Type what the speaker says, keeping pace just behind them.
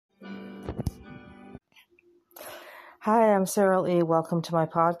Hi, I'm Sarah Lee. Welcome to my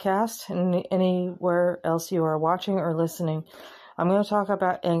podcast and anywhere else you are watching or listening. I'm going to talk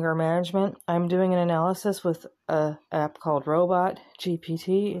about anger management. I'm doing an analysis with an app called Robot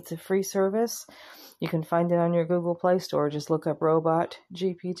GPT. It's a free service. You can find it on your Google Play Store. Just look up Robot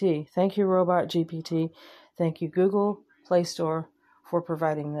GPT. Thank you, Robot GPT. Thank you, Google Play Store, for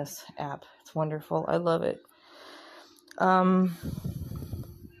providing this app. It's wonderful. I love it.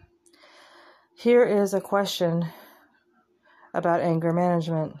 Here is a question about anger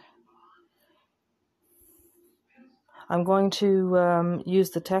management. I'm going to use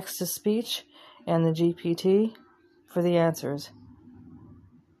the text-to-speech and the GPT for the answers.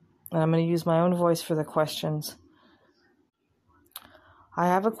 And I'm going to use my own voice for the questions. I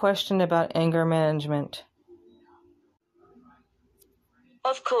have a question about anger management.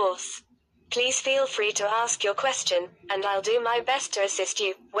 Of course. Please feel free to ask your question, and I'll do my best to assist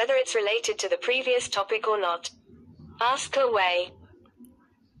you, whether it's related to the previous topic or not. Ask away.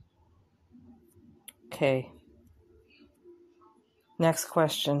 Okay. Next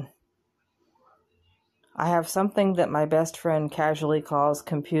question. I have something that my best friend casually calls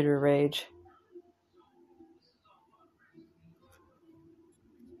computer rage.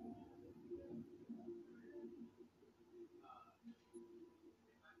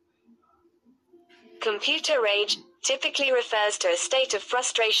 Computer rage typically refers to a state of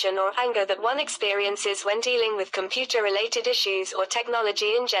frustration or anger that one experiences when dealing with computer-related issues or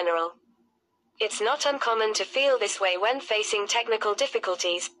technology in general. It's not uncommon to feel this way when facing technical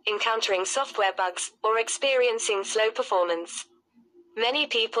difficulties, encountering software bugs, or experiencing slow performance. Many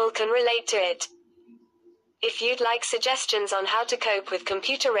people can relate to it. If you'd like suggestions on how to cope with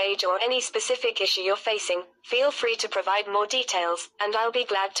computer rage or any specific issue you're facing, feel free to provide more details, and I'll be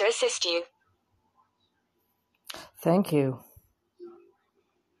glad to assist you. Thank you.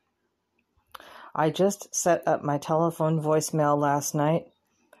 I just set up my telephone voicemail last night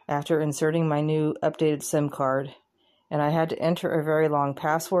after inserting my new updated SIM card, and I had to enter a very long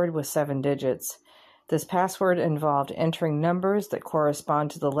password with 7 digits. This password involved entering numbers that correspond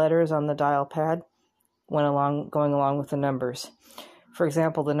to the letters on the dial pad going along with the numbers. For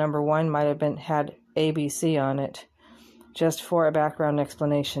example, the number 1 might have had ABC on it. Just for a background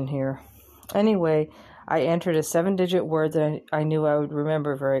explanation here. Anyway, I entered a 7-digit word that I knew I would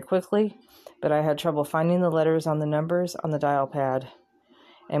remember very quickly, but I had trouble finding the letters on the numbers on the dial pad.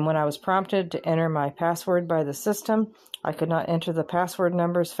 And when I was prompted to enter my password by the system, I could not enter the password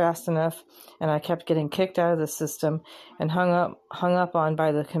numbers fast enough, and I kept getting kicked out of the system and hung up on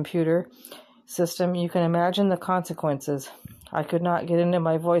by the computer system. You can imagine the consequences. I could not get into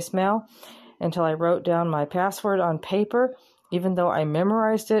my voicemail until I wrote down my password on paper. Even though I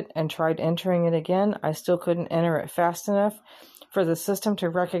memorized it and tried entering it again, I still couldn't enter it fast enough for the system to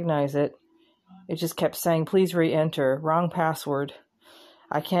recognize it. It just kept saying, "Please re-enter, wrong password."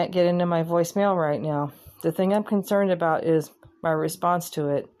 I can't get into my voicemail right now. The thing I'm concerned about is my response to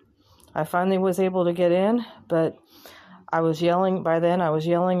it. I finally was able to get in, but I was yelling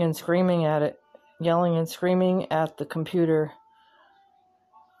and screaming at it, yelling and screaming at the computer.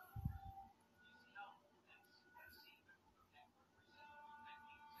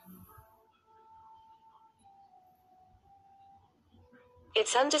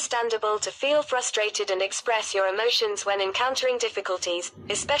 It's understandable to feel frustrated and express your emotions when encountering difficulties,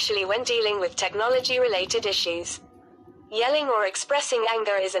 especially when dealing with technology-related issues. Yelling or expressing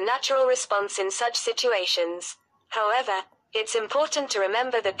anger is a natural response in such situations. However, it's important to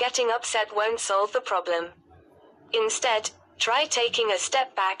remember that getting upset won't solve the problem. Instead, try taking a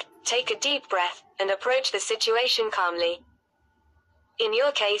step back, take a deep breath, and approach the situation calmly. In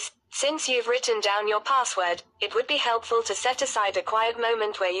your case, since you've written down your password, it would be helpful to set aside a quiet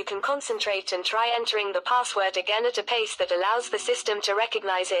moment where you can concentrate and try entering the password again at a pace that allows the system to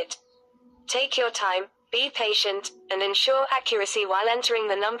recognize it. Take your time, be patient, and ensure accuracy while entering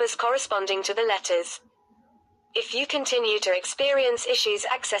the numbers corresponding to the letters. If you continue to experience issues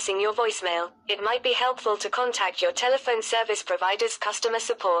accessing your voicemail, it might be helpful to contact your telephone service provider's customer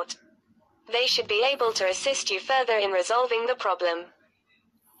support. They should be able to assist you further in resolving the problem.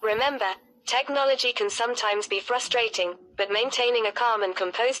 Remember, technology can sometimes be frustrating, but maintaining a calm and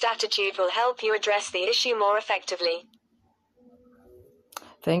composed attitude will help you address the issue more effectively.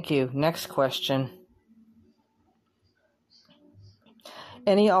 Thank you. Next question.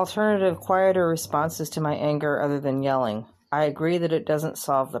 Any alternative, quieter responses to my anger other than yelling? I agree that it doesn't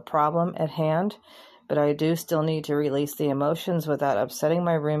solve the problem at hand, but I do still need to release the emotions without upsetting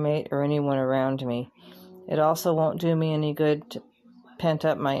my roommate or anyone around me. It also won't do me any good to pent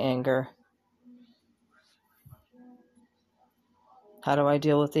up my anger. How do I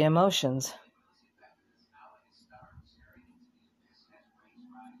deal with the emotions?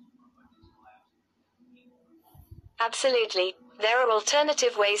 Absolutely. There are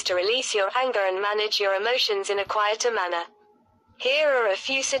alternative ways to release your anger and manage your emotions in a quieter manner. Here are a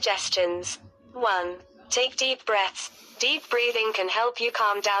few suggestions. 1. Take deep breaths. Deep breathing can help you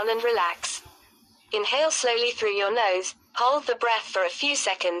calm down and relax. Inhale slowly through your nose, hold the breath for a few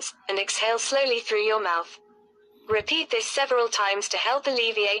seconds, and exhale slowly through your mouth. Repeat this several times to help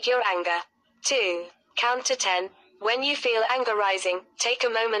alleviate your anger. 2. Count to 10. When you feel anger rising, take a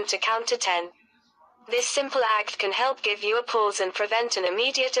moment to count to 10. This simple act can help give you a pause and prevent an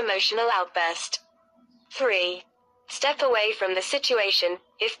immediate emotional outburst. 3. Step away from the situation.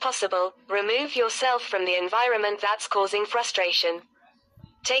 If possible, remove yourself from the environment that's causing frustration.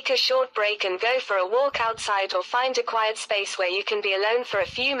 Take a short break and go for a walk outside or find a quiet space where you can be alone for a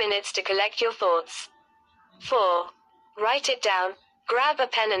few minutes to collect your thoughts. 4. Write it down. Grab a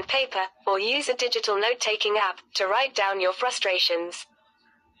pen and paper, or use a digital note-taking app, to write down your frustrations.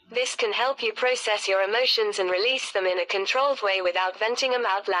 This can help you process your emotions and release them in a controlled way without venting them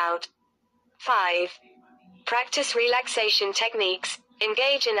out loud. 5. Practice relaxation techniques.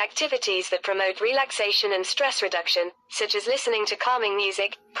 Engage in activities that promote relaxation and stress reduction, such as listening to calming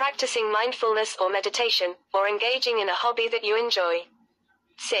music, practicing mindfulness or meditation, or engaging in a hobby that you enjoy.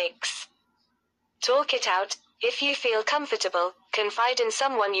 6. Talk it out. If you feel comfortable, confide in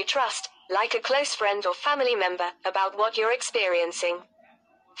someone you trust, like a close friend or family member, about what you're experiencing.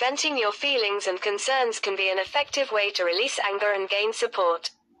 Venting your feelings and concerns can be an effective way to release anger and gain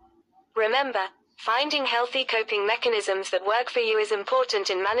support. Remember, finding healthy coping mechanisms that work for you is important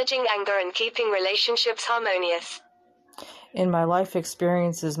in managing anger and keeping relationships harmonious. In my life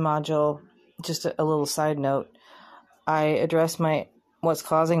experiences module, just a little side note, I address what's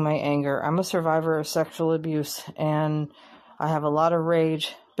causing my anger. I'm a survivor of sexual abuse, and I have a lot of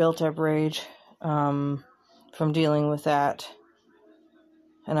rage, built-up rage, from dealing with that.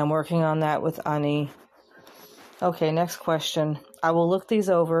 And I'm working on that with Ani. Okay, next question. I will look these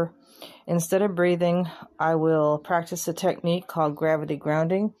over. Instead of breathing, I will practice a technique called gravity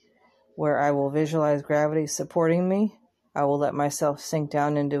grounding, where I will visualize gravity supporting me. I will let myself sink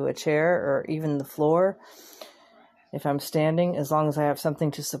down into a chair or even the floor if I'm standing, as long as I have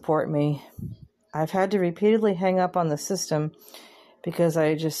something to support me. I've had to repeatedly hang up on the system because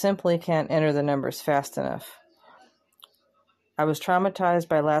I just simply can't enter the numbers fast enough. I was traumatized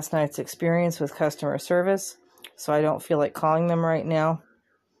by last night's experience with customer service, so I don't feel like calling them right now.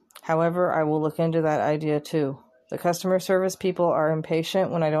 However, I will look into that idea too. The customer service people are impatient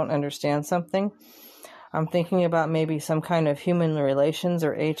when I don't understand something. I'm thinking about maybe some kind of human relations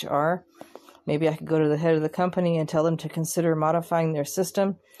or HR. Maybe I could go to the head of the company and tell them to consider modifying their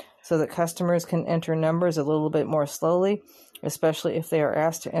system so that customers can enter numbers a little bit more slowly, especially if they are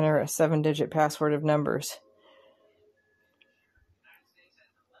asked to enter a 7-digit password of numbers.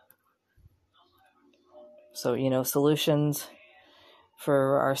 So, solutions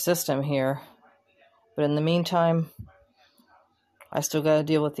for our system here. But in the meantime, I still got to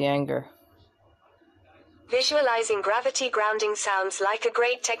deal with the anger. Visualizing gravity grounding sounds like a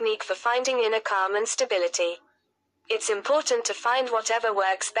great technique for finding inner calm and stability. It's important to find whatever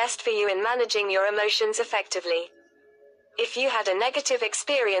works best for you in managing your emotions effectively. If you had a negative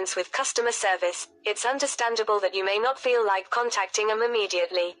experience with customer service, it's understandable that you may not feel like contacting them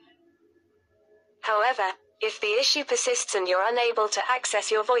immediately. However, if the issue persists and you're unable to access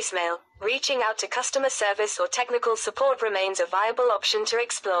your voicemail, reaching out to customer service or technical support remains a viable option to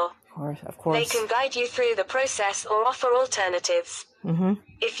explore. Of course. They can guide you through the process or offer alternatives.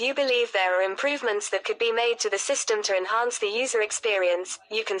 If you believe there are improvements that could be made to the system to enhance the user experience,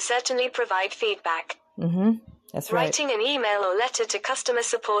 you can certainly provide feedback. That's right. Writing an email or letter to customer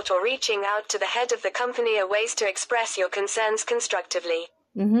support or reaching out to the head of the company are ways to express your concerns constructively.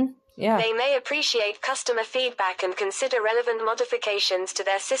 Yeah. They may appreciate customer feedback and consider relevant modifications to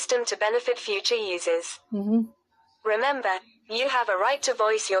their system to benefit future users. Remember, you have a right to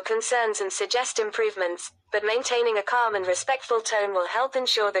voice your concerns and suggest improvements, but maintaining a calm and respectful tone will help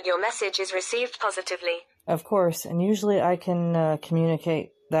ensure that your message is received positively. Of course, and usually I can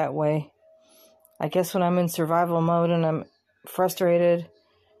communicate that way. I guess when I'm in survival mode and I'm frustrated,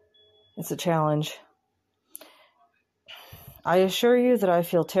 it's a challenge. I assure you that I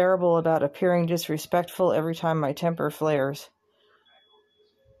feel terrible about appearing disrespectful every time my temper flares.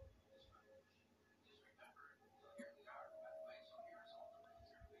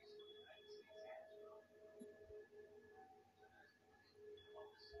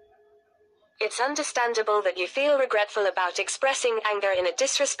 It's understandable that you feel regretful about expressing anger in a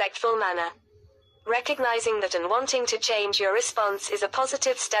disrespectful manner. Recognizing that and wanting to change your response is a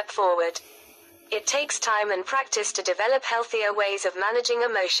positive step forward. It takes time and practice to develop healthier ways of managing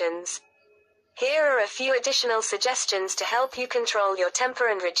emotions. Here are a few additional suggestions to help you control your temper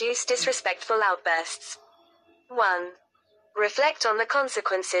and reduce disrespectful outbursts. 1. Reflect on the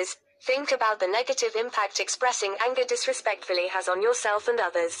consequences. Think about the negative impact expressing anger disrespectfully has on yourself and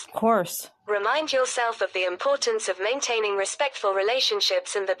others. Of course. Remind yourself of the importance of maintaining respectful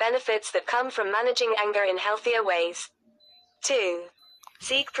relationships and the benefits that come from managing anger in healthier ways. 2.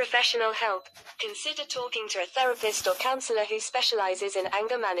 Seek professional help. Consider talking to a therapist or counselor who specializes in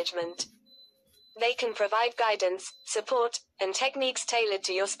anger management. They can provide guidance, support, and techniques tailored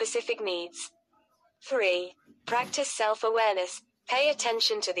to your specific needs. 3. Practice self-awareness. Pay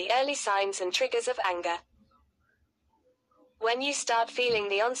attention to the early signs and triggers of anger. When you start feeling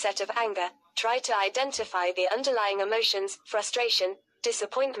the onset of anger, try to identify the underlying emotions, frustration,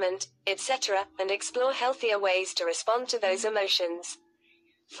 disappointment, etc., and explore healthier ways to respond to those emotions.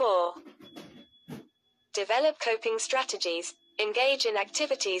 4. Develop coping strategies. Engage in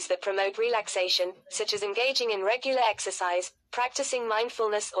activities that promote relaxation, such as engaging in regular exercise, practicing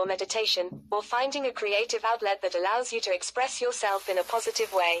mindfulness or meditation, or finding a creative outlet that allows you to express yourself in a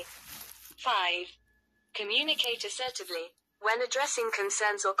positive way. 5. Communicate assertively. When addressing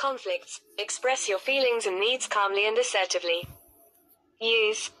concerns or conflicts, express your feelings and needs calmly and assertively.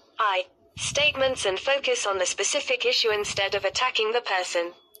 Use I statements and focus on the specific issue instead of attacking the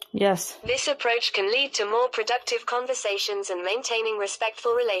person. Yes. This approach can lead to more productive conversations and maintaining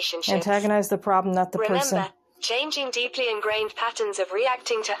respectful relationships. Antagonize the problem, not the person. Remember, changing deeply ingrained patterns of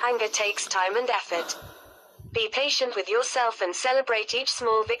reacting to anger takes time and effort. Be patient with yourself and celebrate each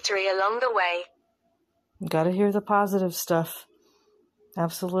small victory along the way. Gotta hear the positive stuff.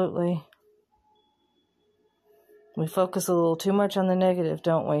 Absolutely. We focus a little too much on the negative,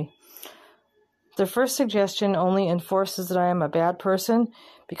 don't we? The first suggestion only enforces that I am a bad person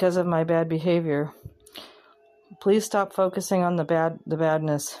because of my bad behavior. Please stop focusing on the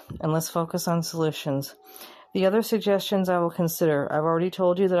badness, and let's focus on solutions. The other suggestions I will consider. I've already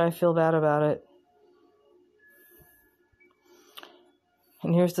told you that I feel bad about it.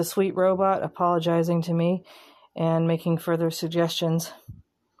 And here's the sweet robot apologizing to me and making further suggestions.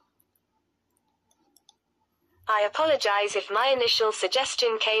 I apologize if my initial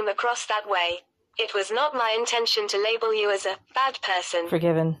suggestion came across that way. It was not my intention to label you as a bad person.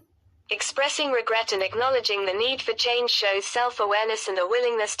 Forgiven. Expressing regret and acknowledging the need for change shows self-awareness and a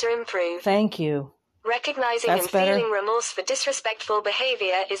willingness to improve. Thank you. Recognizing That's and better. feeling remorse for disrespectful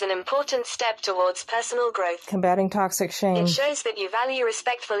behavior is an important step towards personal growth. Combating toxic shame. It shows that you value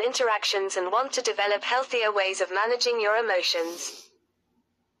respectful interactions and want to develop healthier ways of managing your emotions.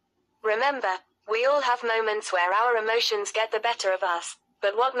 Remember, we all have moments where our emotions get the better of us,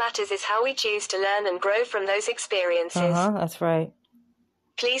 but what matters is how we choose to learn and grow from those experiences. That's right.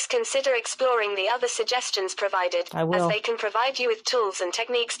 Please consider exploring the other suggestions provided, I will. as they can provide you with tools and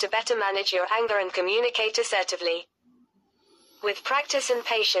techniques to better manage your anger and communicate assertively. With practice and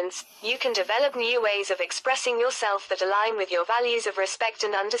patience, you can develop new ways of expressing yourself that align with your values of respect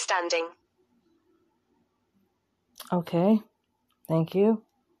and understanding. Okay. Thank you.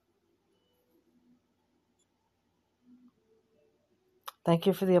 Thank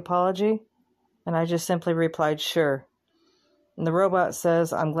you for the apology. And I just simply replied, sure. And the robot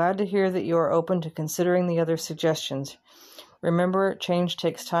says, I'm glad to hear that you are open to considering the other suggestions. Remember, change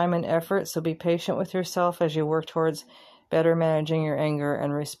takes time and effort, so be patient with yourself as you work towards better managing your anger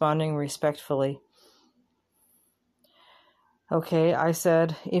and responding respectfully. Okay, I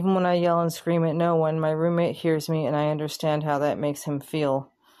said, even when I yell and scream at no one, my roommate hears me and I understand how that makes him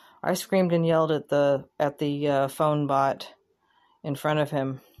feel. I screamed and yelled at the phone bot in front of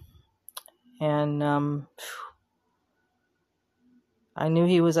him. And I knew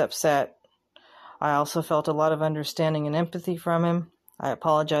he was upset. I also felt a lot of understanding and empathy from him. I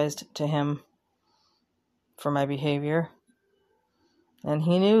apologized to him for my behavior. And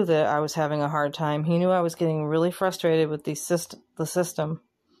he knew that I was having a hard time. He knew I was getting really frustrated with the system.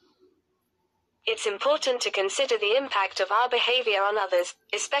 It's important to consider the impact of our behavior on others,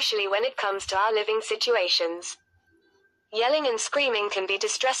 especially when it comes to our living situations. Yelling and screaming can be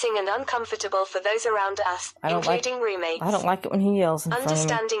distressing and uncomfortable for those around us, including roommates. I don't like it when he yells in front of me.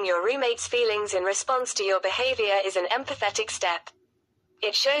 Understanding your roommate's feelings in response to your behavior is an empathetic step.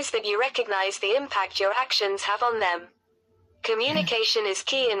 It shows that you recognize the impact your actions have on them. Communication is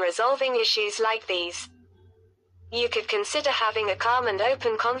key in resolving issues like these. You could consider having a calm and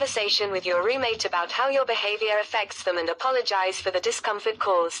open conversation with your roommate about how your behavior affects them and apologize for the discomfort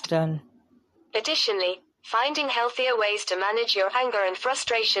caused. Done. Additionally, finding healthier ways to manage your anger and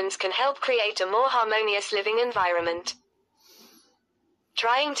frustrations can help create a more harmonious living environment.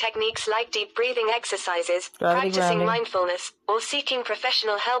 Trying techniques like deep breathing exercises, Gravity practicing grounding. mindfulness, or seeking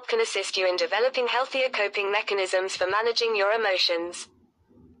professional help can assist you in developing healthier coping mechanisms for managing your emotions.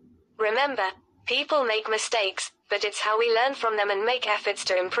 Remember, people make mistakes, but it's how we learn from them and make efforts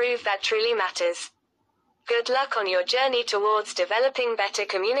to improve that truly matters. Good luck on your journey towards developing better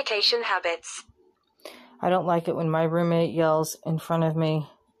communication habits. I don't like it when my roommate yells in front of me,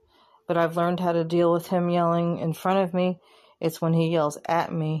 but I've learned how to deal with him yelling in front of me. It's when he yells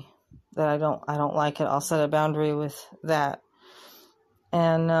at me that I don't like it. I'll set a boundary with that.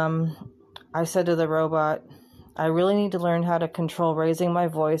 And I said to the robot, I really need to learn how to control raising my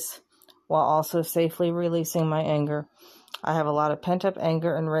voice while also safely releasing my anger. I have a lot of pent-up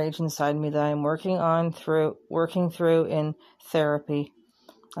anger and rage inside me that I'm working through in therapy.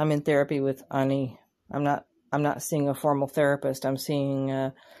 I'm in therapy with Ani. I'm not seeing a formal therapist. I'm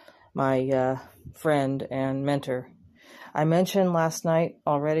seeing my friend and mentor. I mentioned last night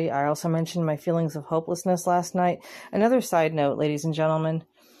already. I also mentioned my feelings of hopelessness last night. Another side note, ladies and gentlemen,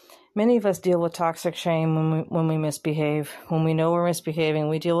 many of us deal with toxic shame when we misbehave. When we know we're misbehaving,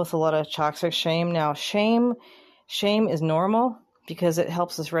 we deal with a lot of toxic shame. Now, shame is normal because it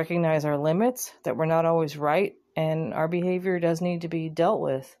helps us recognize our limits, that we're not always right, and our behavior does need to be dealt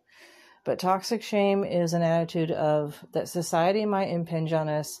with. But toxic shame is an attitude that society might impinge on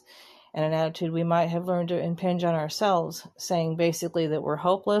us, and an attitude we might have learned to impinge on ourselves, saying basically that we're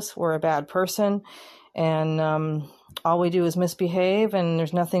hopeless, we're a bad person, and all we do is misbehave, and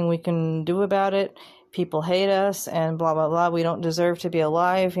there's nothing we can do about it. People hate us, and blah, blah, blah. We don't deserve to be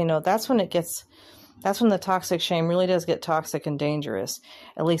alive. That's when the toxic shame really does get toxic and dangerous.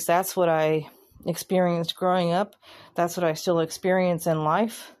 At least that's what I experienced growing up. That's what I still experience in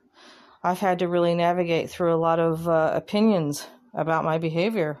life. I've had to really navigate through a lot of opinions about my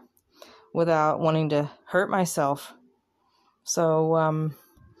behavior without wanting to hurt myself. So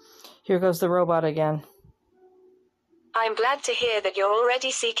here goes the robot again. I'm glad to hear that you're already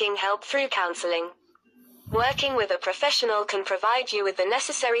seeking help through counseling. Working with a professional can provide you with the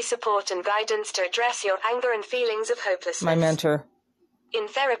necessary support and guidance to address your anger and feelings of hopelessness. My mentor. In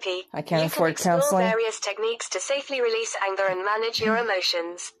therapy, I can't you afford can explore counseling. various techniques to safely release anger and manage your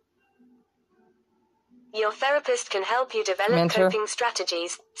emotions. Your therapist can help you develop coping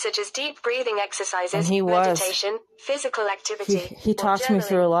strategies, such as deep breathing exercises, meditation, physical activity. He talked me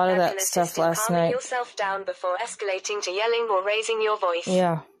through a lot of that stuff last night. Calming yourself down before escalating to yelling or raising your voice.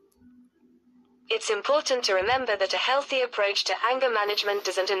 Yeah. It's important to remember that a healthy approach to anger management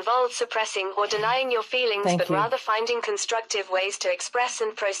doesn't involve suppressing or denying your feelings, rather finding constructive ways to express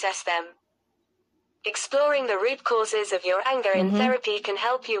and process them. Exploring the root causes of your anger in therapy can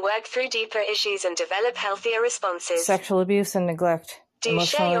help you work through deeper issues and develop healthier responses. Sexual abuse and neglect. Do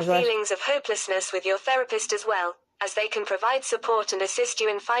share your feelings of hopelessness with your therapist as well, as they can provide support and assist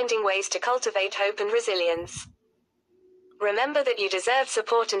you in finding ways to cultivate hope and resilience. Remember that you deserve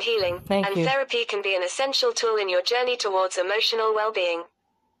support and healing, therapy can be an essential tool in your journey towards emotional well-being.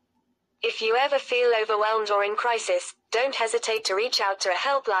 If you ever feel overwhelmed or in crisis, don't hesitate to reach out to a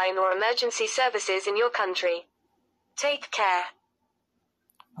helpline or emergency services in your country. Take care.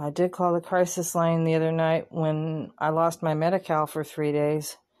 I did call the crisis line the other night when I lost my Medi-Cal for 3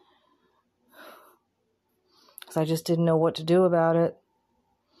 days, because I just didn't know what to do about it.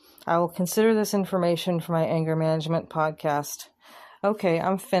 I will consider this information for my anger management podcast. Okay,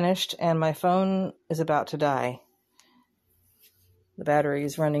 I'm finished, and my phone is about to die. The battery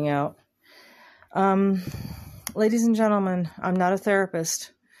is running out. Ladies and gentlemen, I'm not a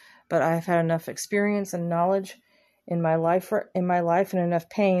therapist, but I've had enough experience and knowledge in my life and enough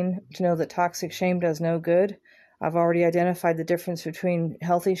pain to know that toxic shame does no good. I've already identified the difference between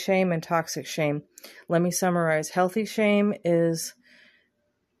healthy shame and toxic shame. Let me summarize. Healthy shame is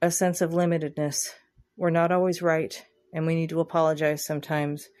a sense of limitedness. We're not always right, and we need to apologize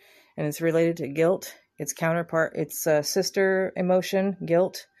sometimes. And it's related to guilt. Its counterpart, its sister emotion,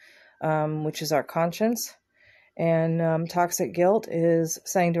 guilt, which is our conscience. And toxic guilt is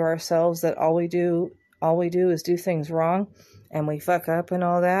saying to ourselves that all we do is do things wrong, and we fuck up and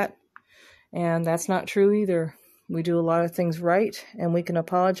all that. And that's not true either. We do a lot of things right, and we can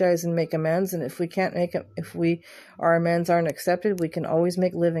apologize and make amends. And if our amends aren't accepted, we can always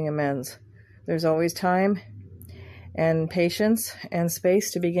make living amends. There's always time and patience and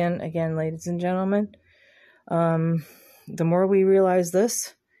space to begin again, ladies and gentlemen. The more we realize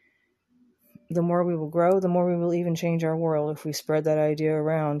this, the more we will grow, the more we will even change our world if we spread that idea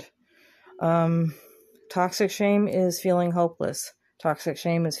around. Toxic shame is feeling hopeless. Toxic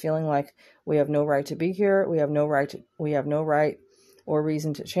shame is feeling like we have no right to be here. We have no right or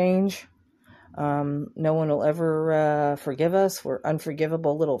reason to change. No one will ever forgive us. We're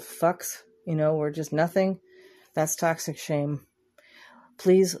unforgivable little fucks. We're just nothing. That's toxic shame.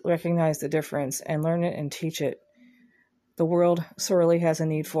 Please recognize the difference and learn it and teach it. The world sorely has a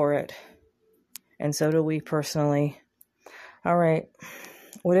need for it. And so do we personally. All right.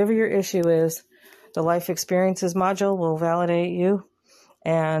 Whatever your issue is, the life experiences module will validate you,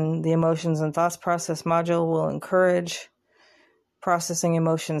 and the emotions and thoughts process module will encourage processing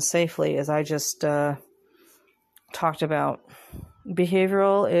emotions safely, as I just talked about.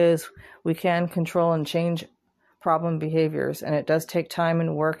 Behavioral is we can control and change problem behaviors, and it does take time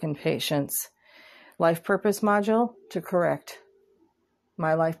and work and patience. Life purpose module, to correct.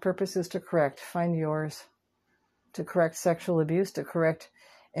 My life purpose is to correct. Find yours. To correct sexual abuse, to correct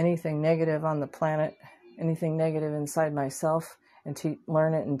anything negative on the planet, anything negative inside myself, and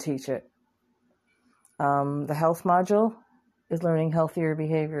learn it and teach it. The health module is learning healthier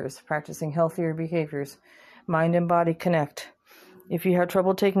behaviors, practicing healthier behaviors. Mind and body connect. If you have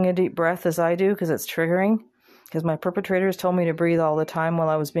trouble taking a deep breath, as I do, because it's triggering, because my perpetrators told me to breathe all the time while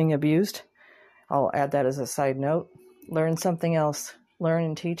I was being abused, I'll add that as a side note. Learn something else. Learn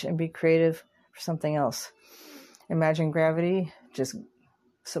and teach and be creative for something else. Imagine gravity just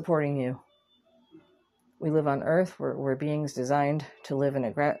supporting you. We live on Earth. We're beings designed to live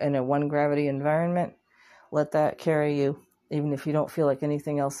in a one gravity environment. Let that carry you, even if you don't feel like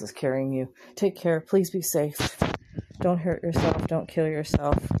anything else is carrying you. Take care. Please be safe. Don't hurt yourself. Don't kill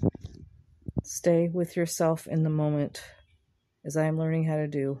yourself. Stay with yourself in the moment, as I am learning how to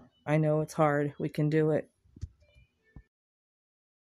do. I know it's hard. We can do it.